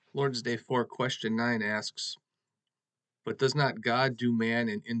Lord's Day 4, question 9 asks, but does not God do man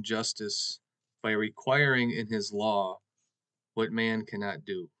an injustice by requiring in his law what man cannot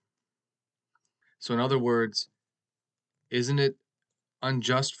do? So in other words, isn't it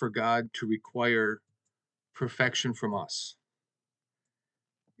unjust for God to require perfection from us?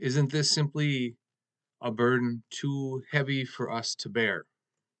 Isn't this simply a burden too heavy for us to bear?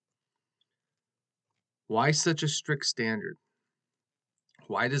 Why such a strict standard?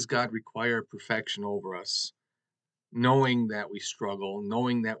 Why does God require perfection over us, knowing that we struggle,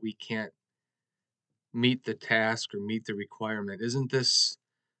 knowing that we can't meet the task or meet the requirement? Isn't this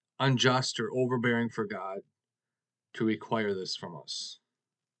unjust or overbearing for God to require this from us?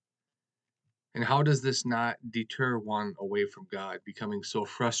 And how does this not deter one away from God, becoming so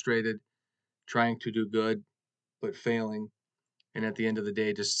frustrated, trying to do good, but failing, and at the end of the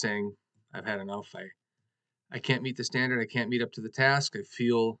day just saying, I've had enough. I can't meet the standard. I can't meet up to the task. I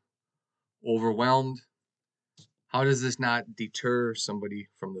feel overwhelmed. How does this not deter somebody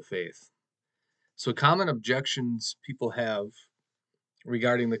from the faith? So common objections people have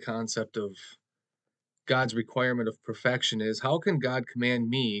regarding the concept of God's requirement of perfection is, how can God command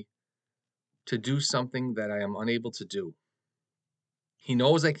me to do something that I am unable to do? He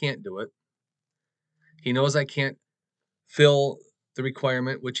knows I can't do it. He knows I can't fill the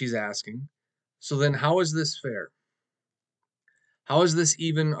requirement which he's asking. So then how is this fair? How is this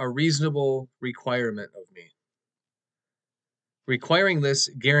even a reasonable requirement of me? Requiring this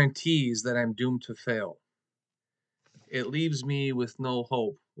guarantees that I'm doomed to fail. It leaves me with no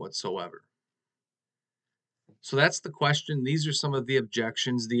hope whatsoever. So that's the question. These are some of the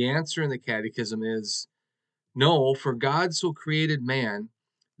objections. The answer in the Catechism is no, for God so created man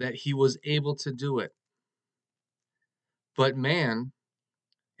that he was able to do it. But man,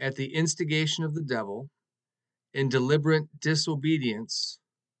 at the instigation of the devil, in deliberate disobedience,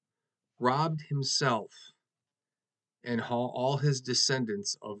 robbed himself and all his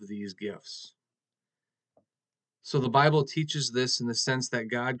descendants of these gifts. So the Bible teaches this in the sense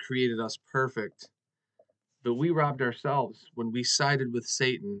that God created us perfect, but we robbed ourselves when we sided with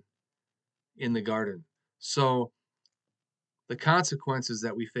Satan in the garden. So the consequences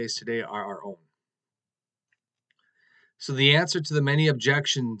that we face today are our own. So the answer to the many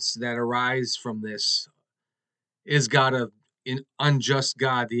objections that arise from this, is God an unjust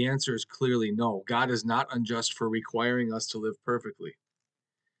God? The answer is clearly no. God is not unjust for requiring us to live perfectly.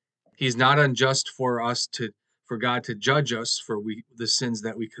 He's not unjust for God to judge us for the sins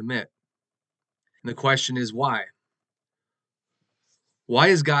that we commit. And the question is why? Why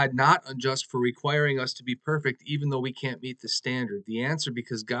is God not unjust for requiring us to be perfect even though we can't meet the standard? The answer,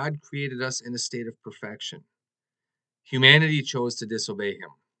 because God created us in a state of perfection. Humanity chose to disobey him.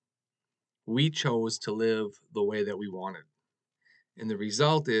 We chose to live the way that we wanted. And the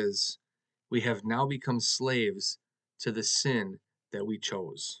result is we have now become slaves to the sin that we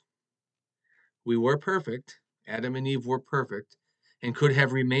chose. We were perfect. Adam and Eve were perfect and could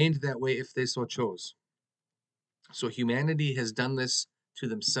have remained that way if they so chose. So humanity has done this to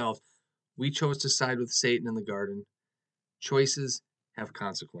themselves. We chose to side with Satan in the garden. Choices have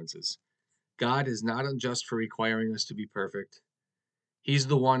consequences. God is not unjust for requiring us to be perfect. He's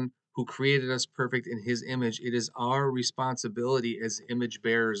the one who created us perfect in his image. It is our responsibility as image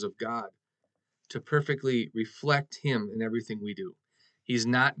bearers of God to perfectly reflect him in everything we do. He's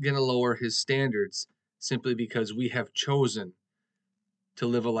not going to lower his standards simply because we have chosen to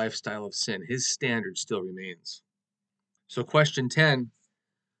live a lifestyle of sin. His standard still remains. So question 10,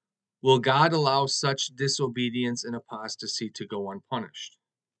 will God allow such disobedience and apostasy to go unpunished?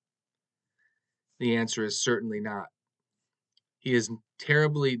 The answer is certainly not. He is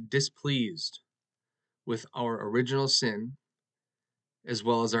terribly displeased with our original sin as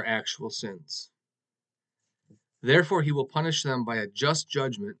well as our actual sins. Therefore, he will punish them by a just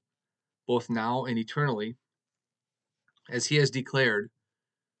judgment, both now and eternally, as he has declared,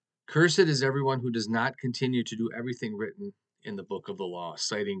 cursed is everyone who does not continue to do everything written in the book of the law,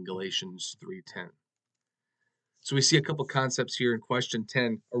 citing Galatians 3:10. So we see a couple concepts here in question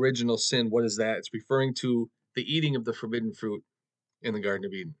 10. Original sin, what is that? It's referring to the eating of the forbidden fruit in the Garden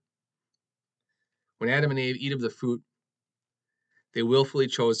of Eden. When Adam and Eve eat of the fruit, they willfully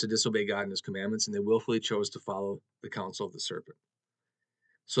chose to disobey God and his commandments, and they willfully chose to follow the counsel of the serpent.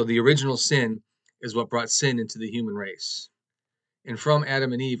 So the original sin is what brought sin into the human race. And from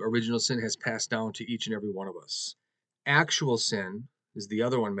Adam and Eve, original sin has passed down to each and every one of us. Actual sin is the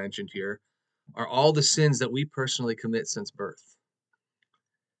other one mentioned here, are all the sins that we personally commit since birth.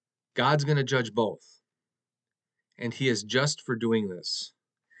 God's going to judge both, and he is just for doing this.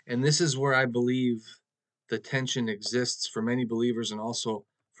 And this is where I believe the tension exists for many believers and also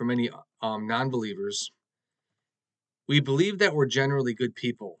for many non-believers, we believe that we're generally good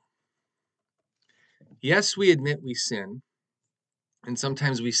people. Yes, we admit we sin, and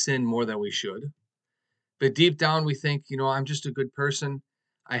sometimes we sin more than we should. But deep down, we think, I'm just a good person.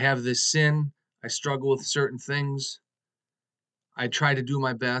 I have this sin. I struggle with certain things. I try to do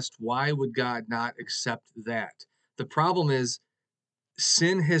my best. Why would God not accept that? The problem is,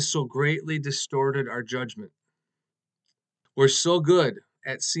 sin has so greatly distorted our judgment. We're so good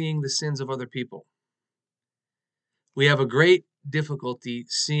at seeing the sins of other people. We have a great difficulty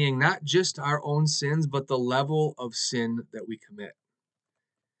seeing not just our own sins, but the level of sin that we commit.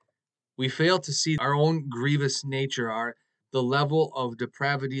 We fail to see our own grievous nature, the level of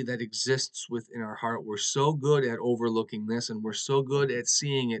depravity that exists within our heart. We're so good at overlooking this, and we're so good at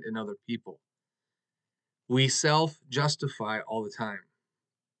seeing it in other people. We self-justify all the time.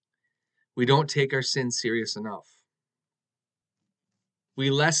 We don't take our sin serious enough. We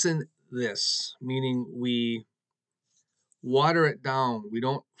lessen this, meaning we water it down. We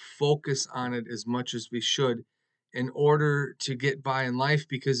don't focus on it as much as we should in order to get by in life,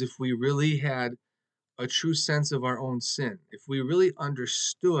 because if we really had a true sense of our own sin, if we really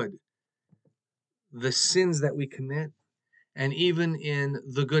understood the sins that we commit, and even in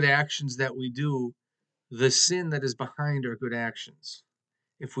the good actions that we do, the sin that is behind our good actions,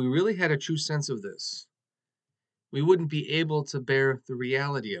 if we really had a true sense of this, we wouldn't be able to bear the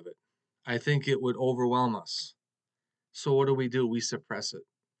reality of it. I think it would overwhelm us. So what do? We suppress it.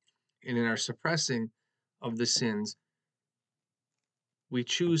 And in our suppressing of the sins, we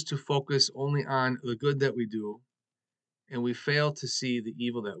choose to focus only on the good that we do, and we fail to see the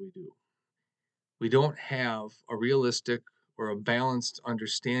evil that we do. We don't have a realistic or a balanced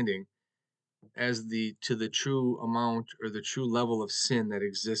understanding as to the true amount or the true level of sin that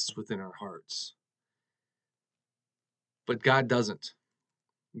exists within our hearts. But God doesn't.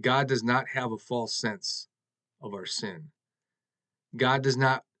 God does not have a false sense of our sin. God does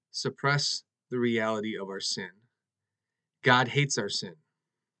not suppress the reality of our sin. God hates our sin.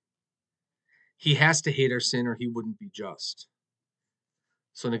 He has to hate our sin or he wouldn't be just.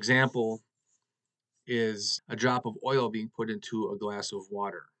 So an example is a drop of oil being put into a glass of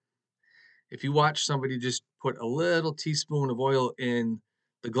water. If you watch somebody just put a little teaspoon of oil in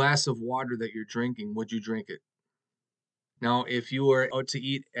the glass of water that you're drinking, would you drink it? Now, if you were out to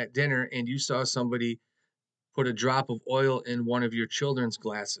eat at dinner and you saw somebody put a drop of oil in one of your children's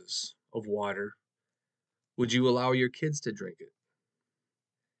glasses of water, would you allow your kids to drink it?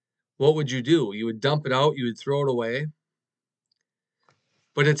 What would you do? You would dump it out, you would throw it away,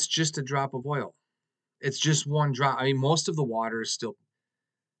 but it's just a drop of oil. It's just one drop. I mean, most of the water is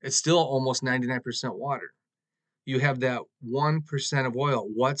it's still almost 99% water. You have that 1% of oil.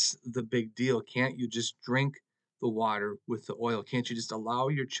 What's the big deal? Can't you just drink the water with the oil? Can't you just allow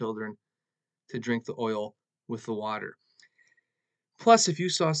your children to drink the oil with the water? Plus, if you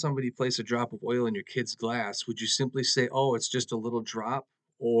saw somebody place a drop of oil in your kid's glass, would you simply say, oh, it's just a little drop?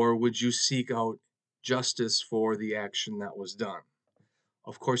 Or would you seek out justice for the action that was done?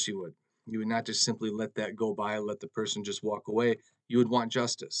 Of course you would. You would not just simply let that go by, let the person just walk away. You would want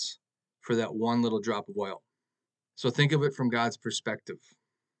justice for that one little drop of oil. So think of it from God's perspective.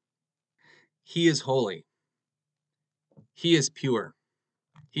 He is holy. He is pure.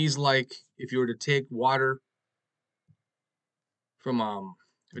 He's like if you were to take water from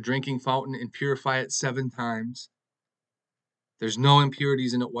a drinking fountain and purify it 7 times. There's no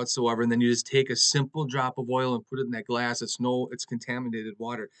impurities in it whatsoever. And then you just take a simple drop of oil and put it in that glass. It's contaminated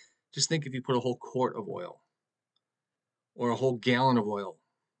water. Just think if you put a whole quart of oil or a whole gallon of oil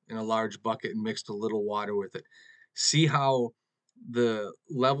in a large bucket and mixed a little water with it. See how the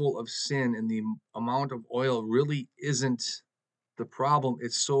level of sin and the amount of oil really isn't the problem.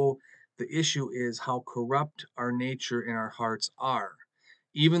 The issue is how corrupt our nature and our hearts are.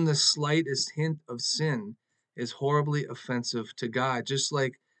 Even the slightest hint of sin is horribly offensive to God, just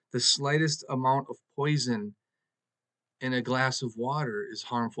like the slightest amount of poison in a glass of water is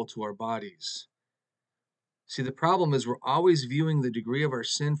harmful to our bodies. See, the problem is we're always viewing the degree of our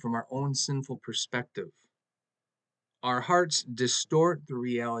sin from our own sinful perspective. Our hearts distort the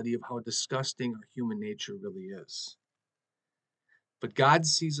reality of how disgusting our human nature really is. But God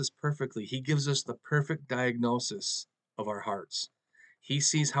sees us perfectly. He gives us the perfect diagnosis of our hearts. He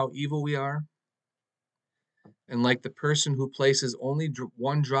sees how evil we are. And like the person who places only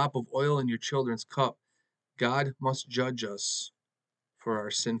one drop of oil in your children's cup, God must judge us for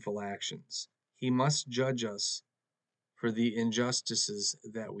our sinful actions. He must judge us for the injustices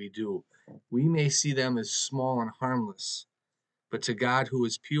that we do. We may see them as small and harmless, but to God who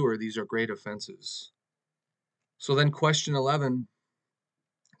is pure, these are great offenses. So then question 11,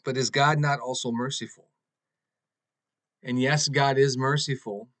 But is God not also merciful? And yes, God is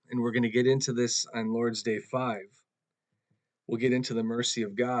merciful, and we're going to get into this on Lord's Day 5. We'll get into the mercy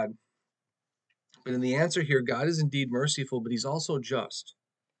of God. But in the answer here, God is indeed merciful, but he's also just.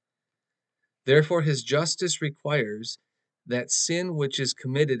 Therefore, his justice requires that sin which is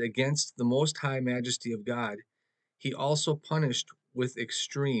committed against the most high majesty of God, he also punished with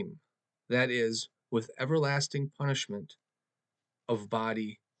extreme, that is, with everlasting punishment of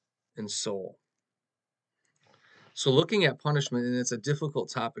body and soul. So looking at punishment, and it's a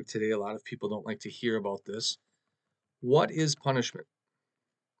difficult topic today, a lot of people don't like to hear about this. What is punishment?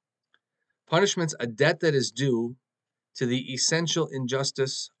 Punishment's a debt that is due to the essential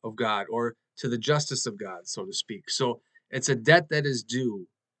injustice of God, or to the justice of God, so to speak. So it's a debt that is due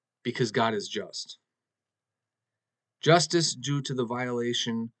because God is just. Justice due to the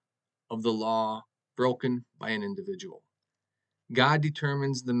violation of the law broken by an individual. God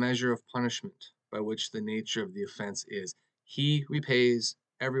determines the measure of punishment by which the nature of the offense is. He repays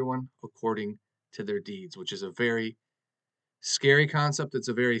everyone according to their deeds, which is a very scary concept. It's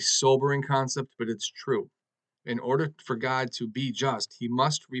a very sobering concept, but it's true. In order for God to be just, he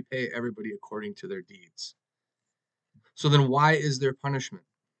must repay everybody according to their deeds. So then why is there punishment?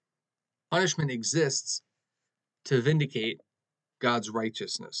 Punishment exists to vindicate God's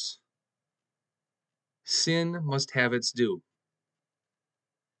righteousness. Sin must have its due.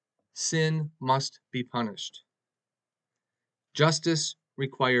 Sin must be punished. Justice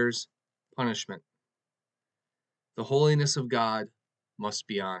requires punishment. The holiness of God must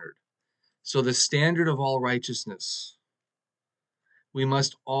be honored. So the standard of all righteousness, we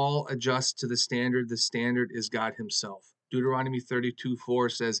must all adjust to the standard. The standard is God himself. Deuteronomy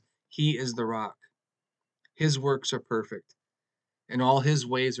 32:4 says, he is the rock. His works are perfect, and all his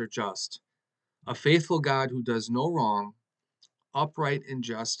ways are just. A faithful God who does no wrong, upright and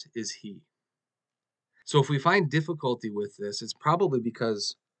just is he. So if we find difficulty with this, it's probably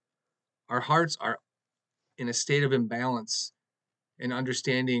because our hearts are in a state of imbalance in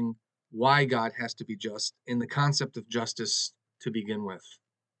understanding why God has to be just in the concept of justice to begin with.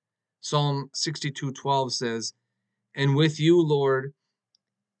 Psalm 62:12 says, and with you, Lord,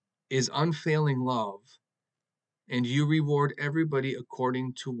 is unfailing love, and you reward everybody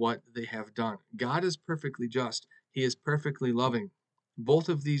according to what they have done. God is perfectly just. He is perfectly loving. Both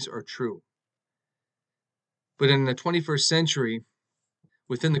of these are true. But in the 21st century,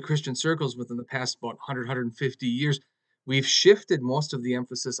 within the Christian circles, within the past about 100, 150 years, we've shifted most of the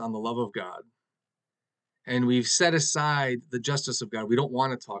emphasis on the love of God. And we've set aside the justice of God. We don't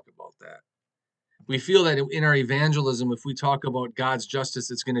want to talk about that. We feel that in our evangelism, if we talk about God's justice,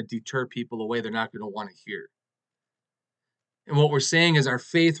 it's going to deter people away. They're not going to want to hear. And what we're saying is our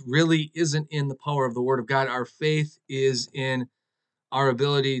faith really isn't in the power of the Word of God. Our faith is in our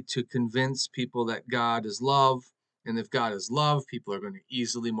ability to convince people that God is love. And if God is love, people are going to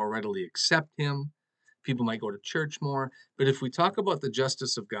easily, more readily accept him. People might go to church more. But if we talk about the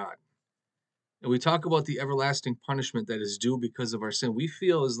justice of God, and we talk about the everlasting punishment that is due because of our sin, we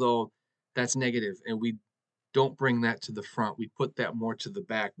feel as though that's negative, and we don't bring that to the front. We put that more to the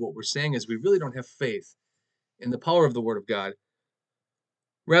back. What we're saying is we really don't have faith in the power of the Word of God.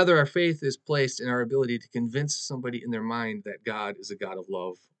 Rather, our faith is placed in our ability to convince somebody in their mind that God is a God of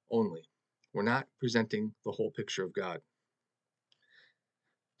love only. We're not presenting the whole picture of God.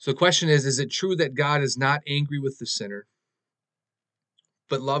 So the question is it true that God is not angry with the sinner,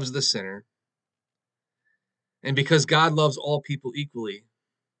 but loves the sinner? And because God loves all people equally,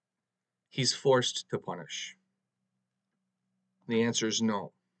 he's forced to punish? The answer is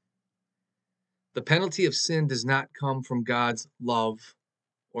no. The penalty of sin does not come from God's love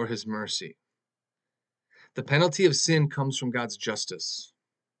or his mercy. The penalty of sin comes from God's justice.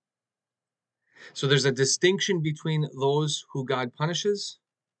 So there's a distinction between those who God punishes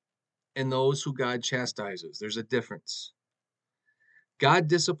and those who God chastises. There's a difference. God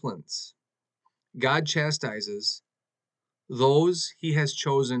disciplines, God chastises those he has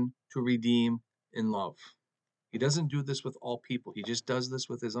chosen to redeem in love. He doesn't do this with all people. He just does this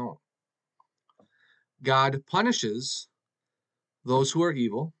with his own. God punishes those who are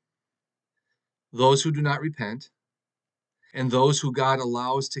evil, those who do not repent, and those who God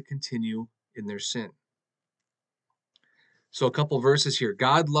allows to continue in their sin. So a couple verses here.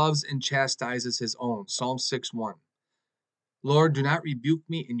 God loves and chastises his own. Psalm 6:1. Lord, do not rebuke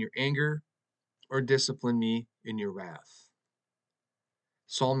me in your anger or discipline me in your wrath.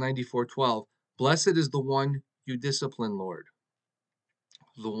 Psalm 94:12. Blessed is the one you discipline, Lord,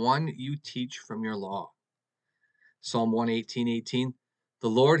 the one you teach from your law. Psalm 118:18. The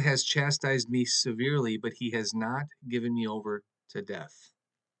Lord has chastised me severely, but he has not given me over to death.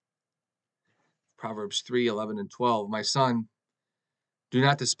 Proverbs 3:11 and 12. My son, do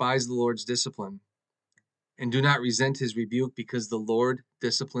not despise the Lord's discipline, and do not resent his rebuke, because the Lord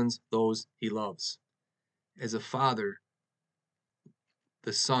disciplines those he loves. As a father,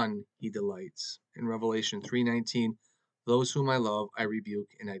 the son he delights. In Revelation 3:19, those whom I love, I rebuke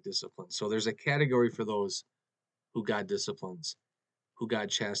and I discipline. So there's a category for those who God disciplines, who God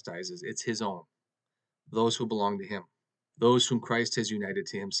chastises. It's his own, those who belong to him, those whom Christ has united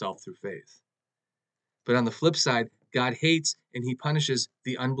to himself through faith. But on the flip side, God hates and he punishes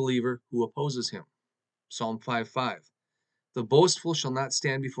the unbeliever who opposes him. Psalm 5:5. The boastful shall not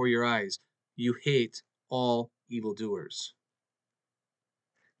stand before your eyes. You hate all evildoers.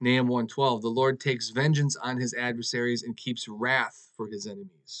 Nahum 1:12. The Lord takes vengeance on his adversaries and keeps wrath for his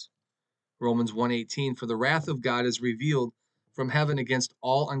enemies. Romans 1:18. For the wrath of God is revealed from heaven against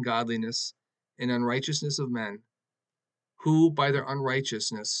all ungodliness and unrighteousness of men, who by their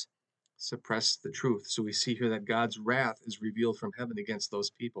unrighteousness suppress the truth. So we see here that God's wrath is revealed from heaven against those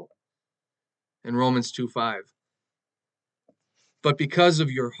people. In Romans 2:5. But because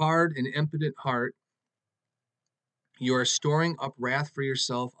of your hard and impotent heart, you are storing up wrath for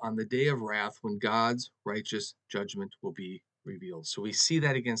yourself on the day of wrath, when God's righteous judgment will be revealed. So we see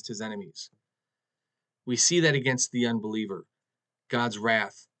that against his enemies. We see that against the unbeliever. God's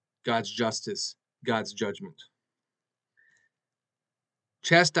wrath, God's justice, God's judgment.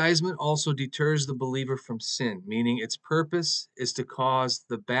 Chastisement also deters the believer from sin, meaning its purpose is to cause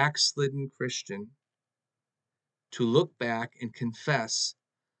the backslidden Christian to look back and confess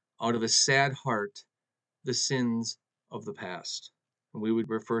out of a sad heart the sins of the past. And we would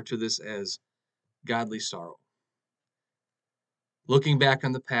refer to this as godly sorrow. Looking back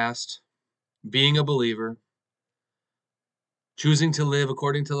on the past, being a believer, choosing to live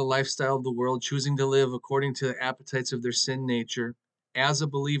according to the lifestyle of the world, choosing to live according to the appetites of their sin nature. As a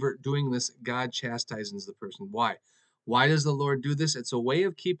believer doing this, God chastises the person. Why? Why does the Lord do this? It's a way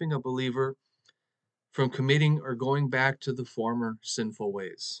of keeping a believer from committing or going back to the former sinful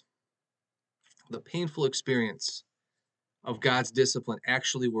ways. The painful experience of God's discipline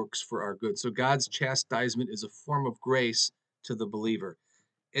actually works for our good. So God's chastisement is a form of grace to the believer.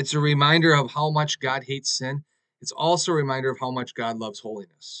 It's a reminder of how much God hates sin. It's also a reminder of how much God loves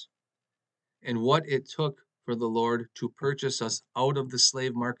holiness and what it took for the Lord to purchase us out of the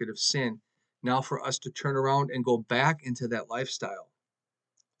slave market of sin, now for us to turn around and go back into that lifestyle.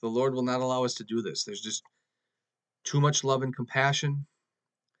 The Lord will not allow us to do this. There's just too much love and compassion.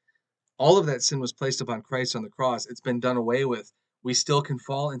 All of that sin was placed upon Christ on the cross. It's been done away with. We still can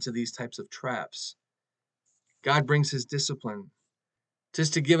fall into these types of traps. God brings his discipline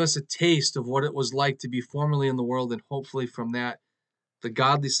just to give us a taste of what it was like to be formerly in the world, and hopefully from that, the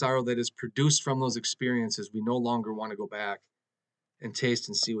godly sorrow that is produced from those experiences, we no longer want to go back and taste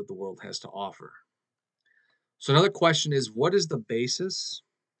and see what the world has to offer. So another question is, what is the basis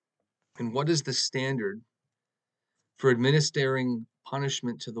and what is the standard for administering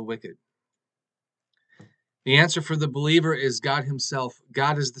punishment to the wicked? The answer for the believer is God himself.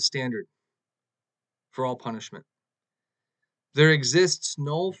 God is the standard for all punishment. There exists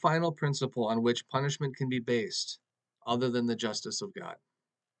no final principle on which punishment can be based other than the justice of God.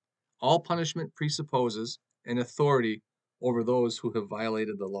 All punishment presupposes an authority over those who have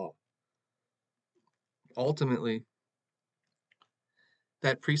violated the law. Ultimately,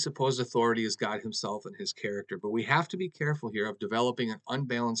 that presupposed authority is God himself and his character, but we have to be careful here of developing an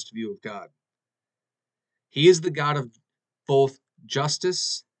unbalanced view of God. He is the God of both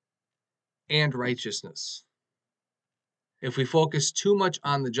justice and righteousness. If we focus too much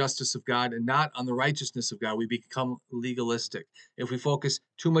on the justice of God and not on the righteousness of God, we become legalistic. If we focus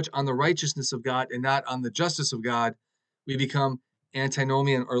too much on the righteousness of God and not on the justice of God, we become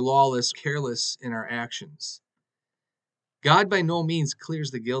antinomian or lawless, careless in our actions. God by no means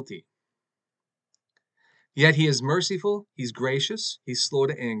clears the guilty. Yet he is merciful, he's gracious, he's slow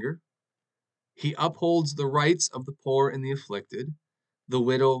to anger. He upholds the rights of the poor and the afflicted, the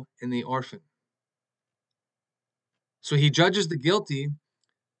widow and the orphan. So he judges the guilty,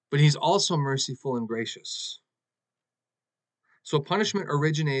 but he's also merciful and gracious. So punishment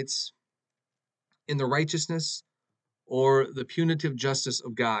originates in the righteousness or the punitive justice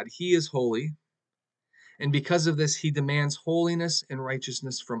of God. He is holy, and because of this, he demands holiness and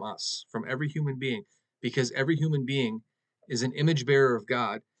righteousness from us, from every human being, because every human being is an image bearer of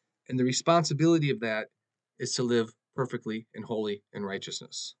God, and the responsibility of that is to live perfectly and holy in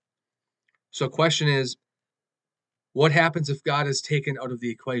righteousness. So the question is, what happens if God is taken out of the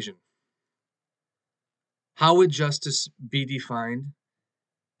equation? How would justice be defined,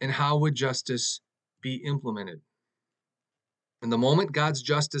 and how would justice be implemented? And the moment God's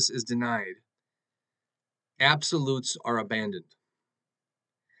justice is denied, absolutes are abandoned.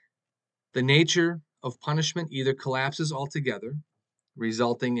 The nature of punishment either collapses altogether,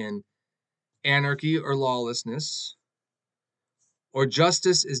 resulting in anarchy or lawlessness, or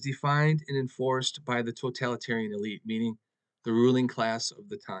justice is defined and enforced by the totalitarian elite, meaning the ruling class of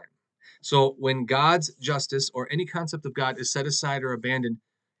the time. So when God's justice or any concept of God is set aside or abandoned,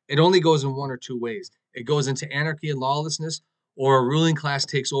 it only goes in one or two ways. It goes into anarchy and lawlessness, or a ruling class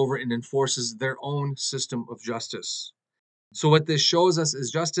takes over and enforces their own system of justice. So what this shows us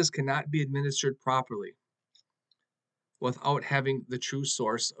is justice cannot be administered properly without having the true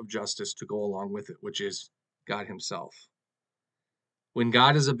source of justice to go along with it, which is God himself. When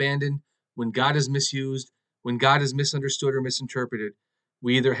God is abandoned, when God is misused, when God is misunderstood or misinterpreted,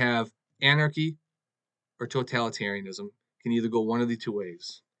 we either have anarchy or totalitarianism. It can either go one of the two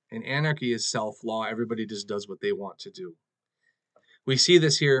ways. And anarchy is self-law. Everybody just does what they want to do. We see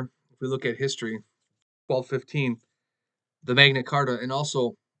this here, if we look at history, 1215, the Magna Carta, and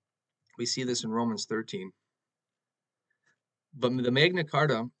also we see this in Romans 13. But the Magna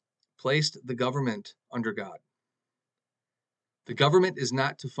Carta placed the government under God. The government is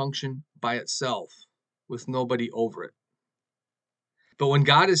not to function by itself with nobody over it. But when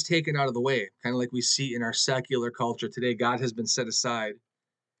God is taken out of the way, kind of like we see in our secular culture today, God has been set aside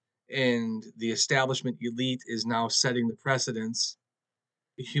and the establishment elite is now setting the precedents.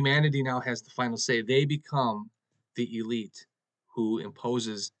 Humanity now has the final say. They become the elite who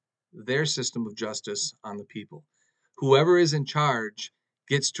imposes their system of justice on the people. Whoever is in charge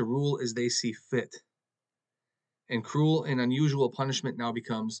gets to rule as they see fit. And cruel and unusual punishment now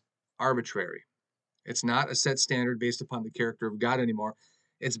becomes arbitrary. It's not a set standard based upon the character of God anymore.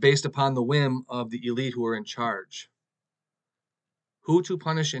 It's based upon the whim of the elite who are in charge. Who to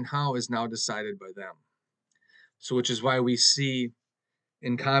punish and how is now decided by them. So, which is why we see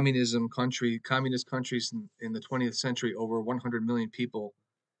in communist countries in the 20th century, over 100 million people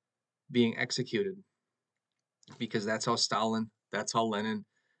being executed. Because that's how Stalin, that's how Lenin,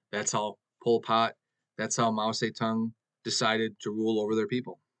 that's how Pol Pot, that's how Mao Zedong decided to rule over their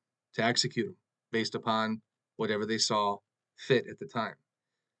people, to execute them based upon whatever they saw fit at the time.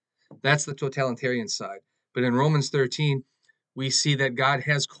 That's the totalitarian side. But in Romans 13, we see that God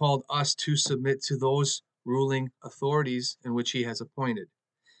has called us to submit to those ruling authorities in which he has appointed.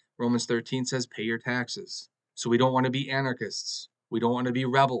 Romans 13 says, pay your taxes. So we don't want to be anarchists. We don't want to be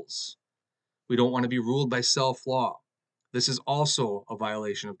rebels. We don't want to be ruled by self-law. This is also a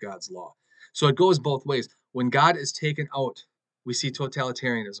violation of God's law. So it goes both ways. When God is taken out, we see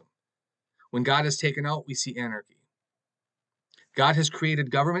totalitarianism. When God is taken out, we see anarchy. God has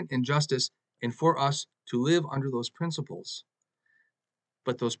created government and justice, and for us to live under those principles.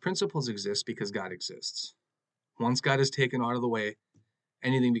 But those principles exist because God exists. Once God is taken out of the way,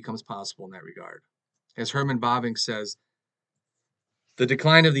 anything becomes possible in that regard. As Herman Bavinck says, the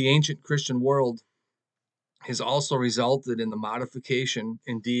decline of the ancient Christian world has also resulted in the modification,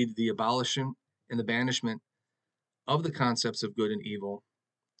 indeed the abolition and the banishment of the concepts of good and evil,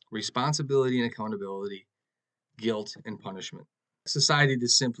 responsibility and accountability, guilt and punishment. Society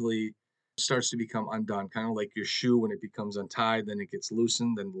just simply starts to become undone, kind of like your shoe when it becomes untied, then it gets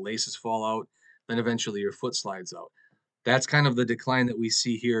loosened, then the laces fall out, then eventually your foot slides out. That's kind of the decline that we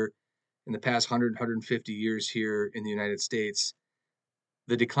see here in the past 100, 150 years here in the United States.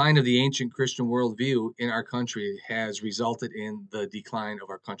 The decline of the ancient Christian worldview in our country has resulted in the decline of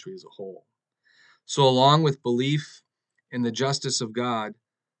our country as a whole. So along with belief in the justice of God,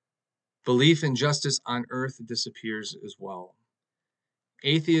 belief in justice on earth disappears as well.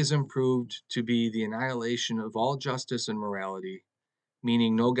 Atheism proved to be the annihilation of all justice and morality,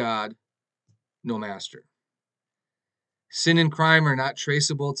 meaning no God, no master. Sin and crime are not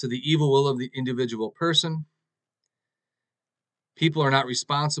traceable to the evil will of the individual person. People are not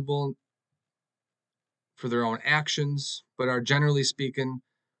responsible for their own actions, but are generally speaking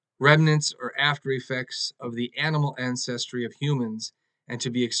remnants or after effects of the animal ancestry of humans, and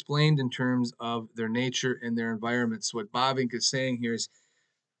to be explained in terms of their nature and their environment. So what Bavinck is saying here is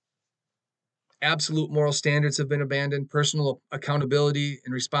absolute moral standards have been abandoned. Personal accountability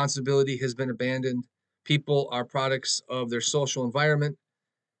and responsibility has been abandoned. People are products of their social environment.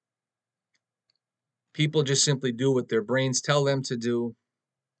 People just simply do what their brains tell them to do.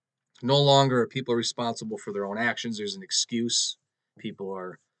 No longer are people responsible for their own actions. There's an excuse. People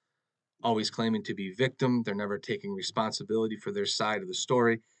are always claiming to be victim. They're never taking responsibility for their side of the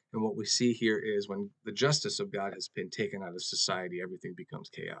story. And what we see here is when the justice of God has been taken out of society, everything becomes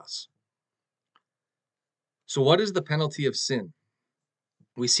chaos. So what is the penalty of sin?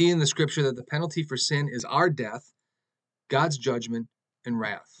 We see in the scripture that the penalty for sin is our death, God's judgment, and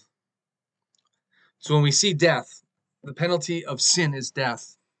wrath. So when we see death, the penalty of sin is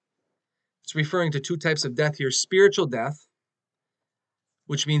death. It's referring to two types of death here: spiritual death,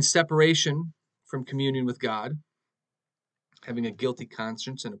 which means separation from communion with God, having a guilty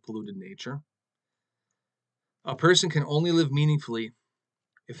conscience and a polluted nature. A person can only live meaningfully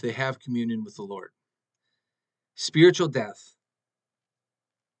if they have communion with the Lord. Spiritual death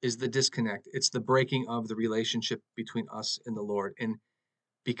is the disconnect. It's the breaking of the relationship between us and the Lord. And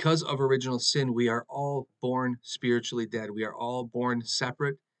because of original sin, we are all born spiritually dead. We are all born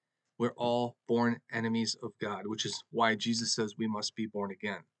separate. We're all born enemies of God, which is why Jesus says we must be born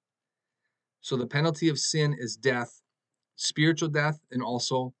again. So the penalty of sin is death, spiritual death, and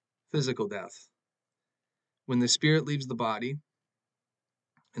also physical death. When the spirit leaves the body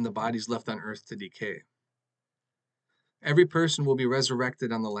and the body's left on earth to decay. Every person will be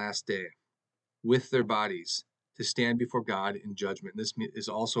resurrected on the last day with their bodies to stand before God in judgment. This is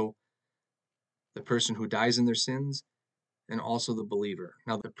also the person who dies in their sins and also the believer.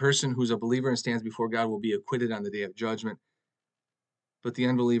 Now, the person who's a believer and stands before God will be acquitted on the day of judgment, but the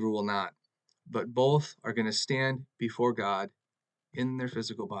unbeliever will not. But both are going to stand before God in their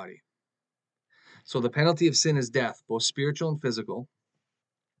physical body. So the penalty of sin is death, both spiritual and physical.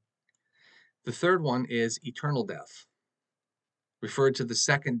 The third one is eternal death, referred to the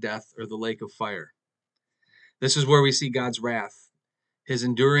second death or the lake of fire. This is where we see God's wrath, his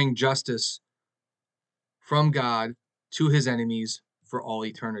enduring justice from God to his enemies for all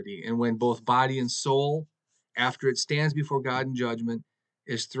eternity. And when both body and soul, after it stands before God in judgment,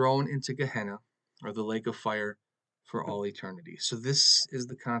 is thrown into Gehenna, or the lake of fire, for all eternity. So this is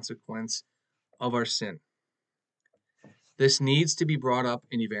the consequence of our sin. This needs to be brought up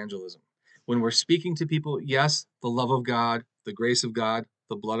in evangelism. When we're speaking to people, yes, the love of God, the grace of God,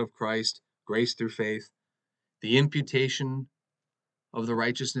 the blood of Christ, grace through faith, the imputation of the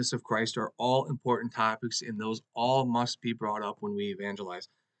righteousness of Christ are all important topics, and those all must be brought up when we evangelize.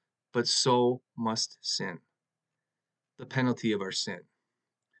 But so must sin, the penalty of our sin,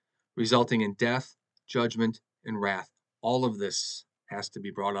 resulting in death, judgment, and wrath. All of this has to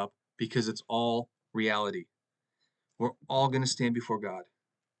be brought up because it's all reality. We're all going to stand before God.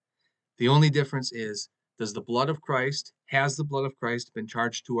 The only difference is, has the blood of Christ been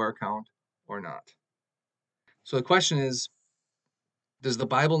charged to our account or not? So the question is, does the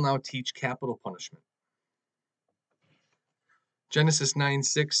Bible now teach capital punishment? Genesis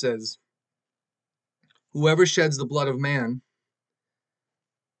 9:6 says, whoever sheds the blood of man,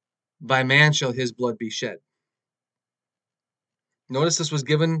 by man shall his blood be shed. Notice this was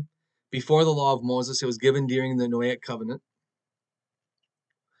given before the law of Moses. It was given during the Noahic covenant.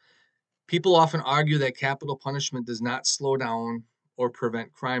 People often argue that capital punishment does not slow down or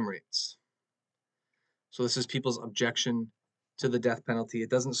prevent crime rates. So this is people's objection to the death penalty. It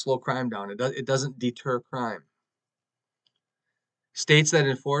doesn't slow crime down. It doesn't deter crime. States that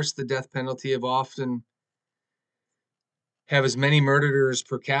enforce the death penalty have as many murderers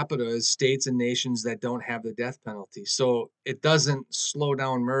per capita as states and nations that don't have the death penalty. So it doesn't slow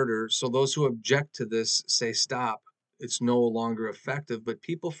down murder. So those who object to this say, stop, it's no longer effective. But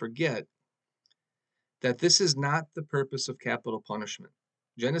people forget that this is not the purpose of capital punishment.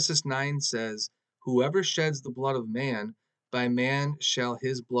 Genesis 9 says, whoever sheds the blood of man, by man shall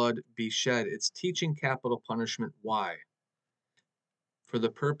his blood be shed. It's teaching capital punishment. Why? For the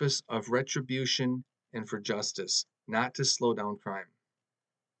purpose of retribution and for justice, not to slow down crime.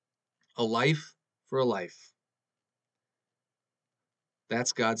 A life for a life.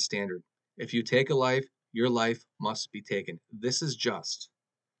 That's God's standard. If you take a life, your life must be taken. This is just.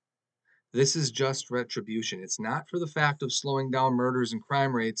 This is just retribution. It's not for the fact of slowing down murders and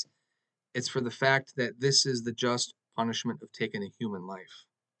crime rates. It's for the fact that this is the just punishment of taking a human life.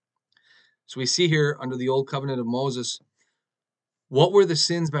 So we see here under the old covenant of Moses, what were the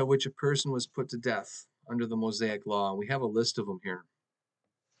sins by which a person was put to death under the Mosaic law? And we have a list of them here.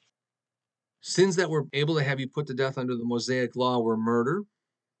 Sins that were able to have you put to death under the Mosaic law were murder,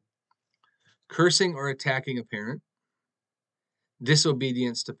 cursing or attacking a parent,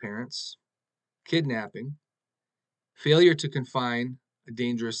 disobedience to parents, kidnapping, failure to confine a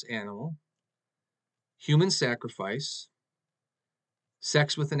dangerous animal, human sacrifice,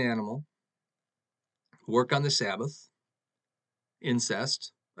 sex with an animal, work on the Sabbath,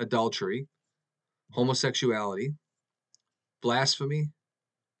 incest, adultery, homosexuality, blasphemy,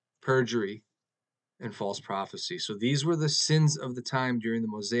 perjury, and false prophecy. So these were the sins of the time during the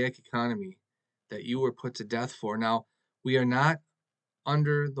Mosaic economy that you were put to death for. Now, we are not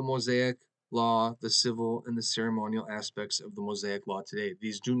under the Mosaic law, the civil and the ceremonial aspects of the Mosaic law today.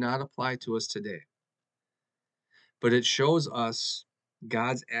 These do not apply to us today. But it shows us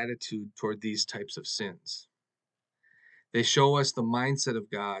God's attitude toward these types of sins. They show us the mindset of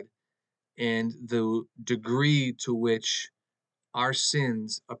God and the degree to which our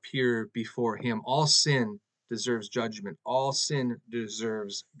sins appear before Him. All sin deserves judgment. All sin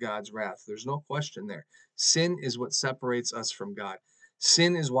deserves God's wrath. There's no question there. Sin is what separates us from God.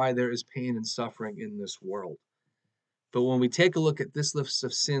 Sin is why there is pain and suffering in this world. But when we take a look at this list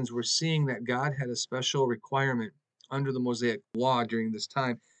of sins, we're seeing that God had a special requirement under the Mosaic law during this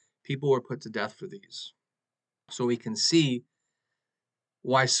time. People were put to death for these. So we can see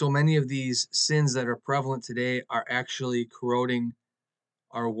why so many of these sins that are prevalent today are actually corroding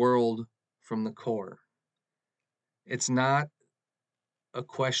our world from the core. It's not a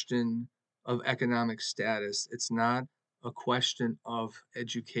question of economic status. It's not a question of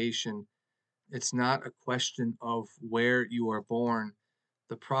education. It's not a question of where you are born.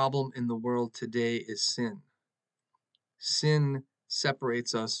 The problem in the world today is sin. Sin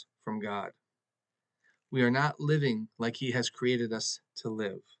separates us from God. We are not living like He has created us to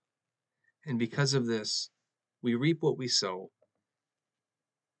live. And because of this, we reap what we sow.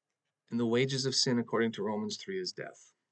 And the wages of sin, according to Romans 3, is death.